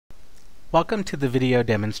Welcome to the video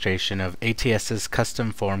demonstration of ATS's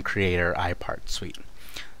Custom Form Creator iPart suite.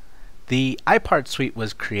 The iPart suite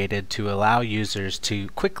was created to allow users to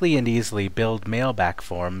quickly and easily build mailback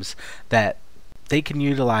forms that they can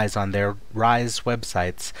utilize on their RISE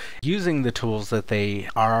websites using the tools that they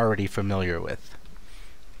are already familiar with.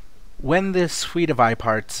 When this suite of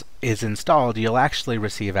iParts is installed, you'll actually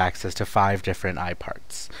receive access to 5 different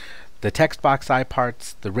iParts. The text box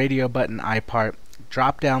iParts, the radio button iPart,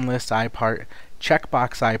 drop-down list iPart,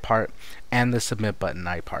 checkbox iPart, and the submit button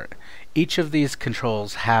iPart. Each of these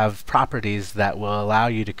controls have properties that will allow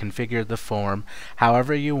you to configure the form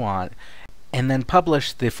however you want, and then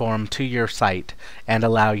publish the form to your site and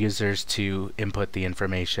allow users to input the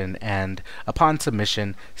information, and upon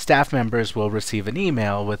submission, staff members will receive an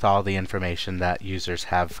email with all the information that users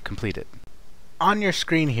have completed. On your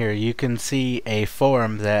screen here you can see a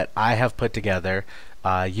form that I have put together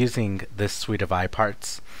using this suite of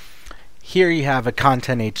iParts. Here you have a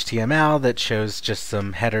content HTML that shows just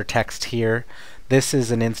some header text here. This is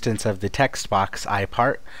an instance of the text box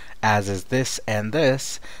iPart, as is this and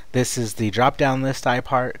this. This is the drop-down list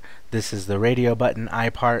iPart. This is the radio button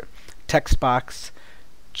iPart, text box,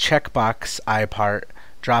 checkbox iPart,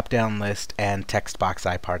 drop-down list, and text box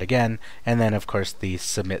iPart again, and then of course the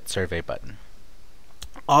submit survey button.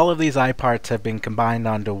 All of these iParts have been combined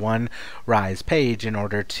onto one RISE page in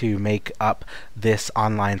order to make up this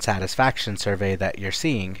online satisfaction survey that you're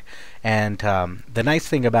seeing. And the nice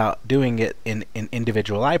thing about doing it in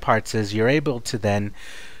individual iParts is you're able to then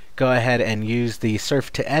go ahead and use the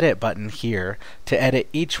Surf to Edit button here to edit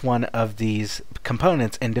each one of these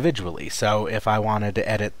components individually. So if I wanted to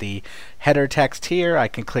edit the header text here, I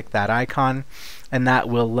can click that icon, and that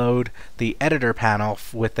will load the editor panel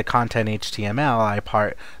with the content HTML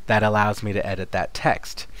iPart that allows me to edit that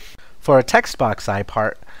text. For a text box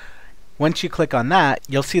iPart, once you click on that,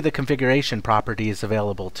 you'll see the configuration properties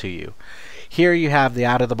available to you. Here you have the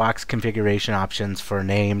out-of-the-box configuration options for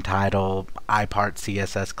name, title, iPart,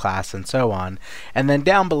 CSS class, and so on. And then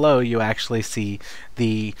down below you actually see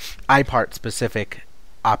the iPart specific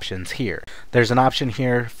options here. There's an option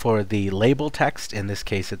here for the label text, in this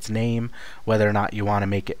case it's name, whether or not you want to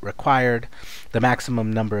make it required, the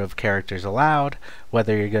maximum number of characters allowed,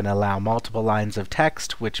 whether you're going to allow multiple lines of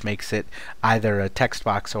text, which makes it either a text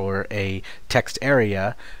box or a text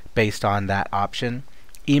area based on that option,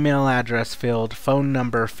 email address field, phone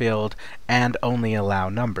number field, and only allow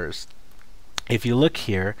numbers. If you look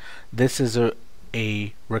here, this is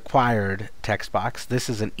a required text box. This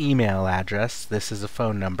is an email address. This is a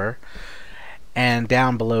phone number. And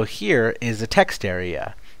down below here is a text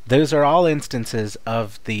area. Those are all instances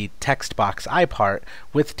of the text box iPart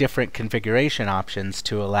with different configuration options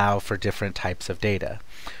to allow for different types of data.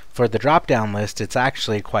 For the drop-down list, it's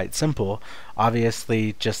actually quite simple.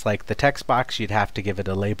 Obviously, just like the text box, you'd have to give it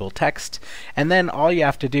a label text, and then all you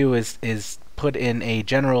have to do is put in a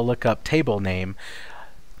general lookup table name,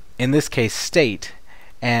 in this case state,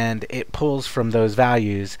 and it pulls from those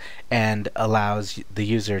values and allows the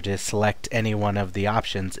user to select any one of the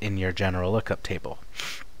options in your general lookup table.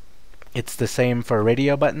 It's the same for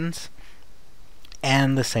radio buttons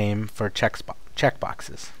and the same for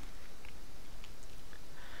checkboxes.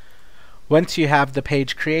 Once you have the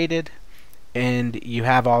page created and you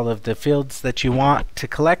have all of the fields that you want to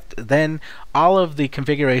collect, then all of the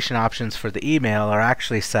configuration options for the email are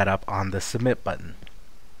actually set up on the submit button.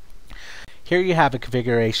 Here you have a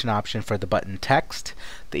configuration option for the button text,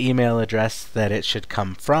 the email address that it should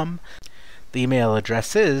come from, the email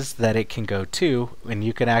addresses that it can go to, and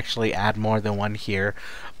you can actually add more than one here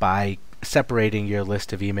by separating your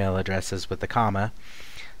list of email addresses with a comma,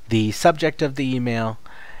 the subject of the email,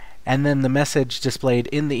 and then the message displayed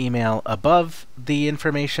in the email above the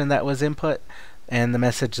information that was input, and the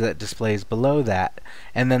message that displays below that,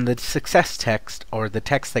 and then the success text, or the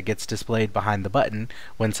text that gets displayed behind the button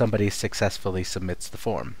when somebody successfully submits the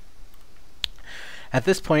form. At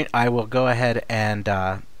this point I will go ahead and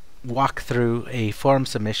walk through a form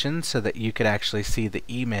submission so that you could actually see the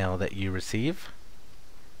email that you receive.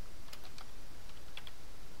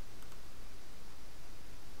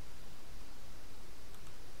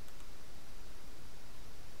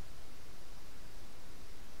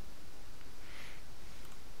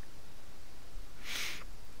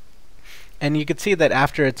 And you can see that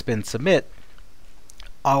after it's been submit,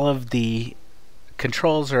 all of the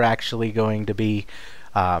controls are actually going to be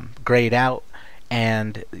grayed out,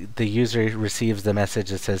 and the user receives the message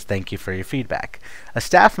that says thank you for your feedback. A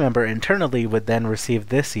staff member internally would then receive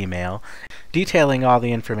this email detailing all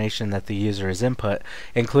the information that the user has input,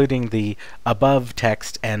 including the above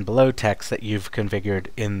text and below text that you've configured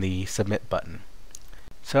in the submit button.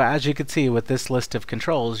 So as you can see with this list of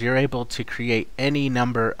controls, you're able to create any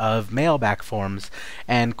number of mailback forms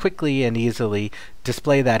and quickly and easily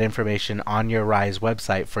display that information on your Rise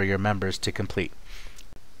website for your members to complete.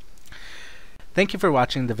 Thank you for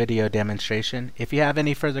watching the video demonstration. If you have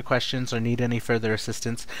any further questions or need any further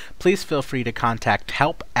assistance, please feel free to contact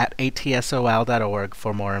help@atsol.org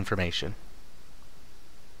for more information.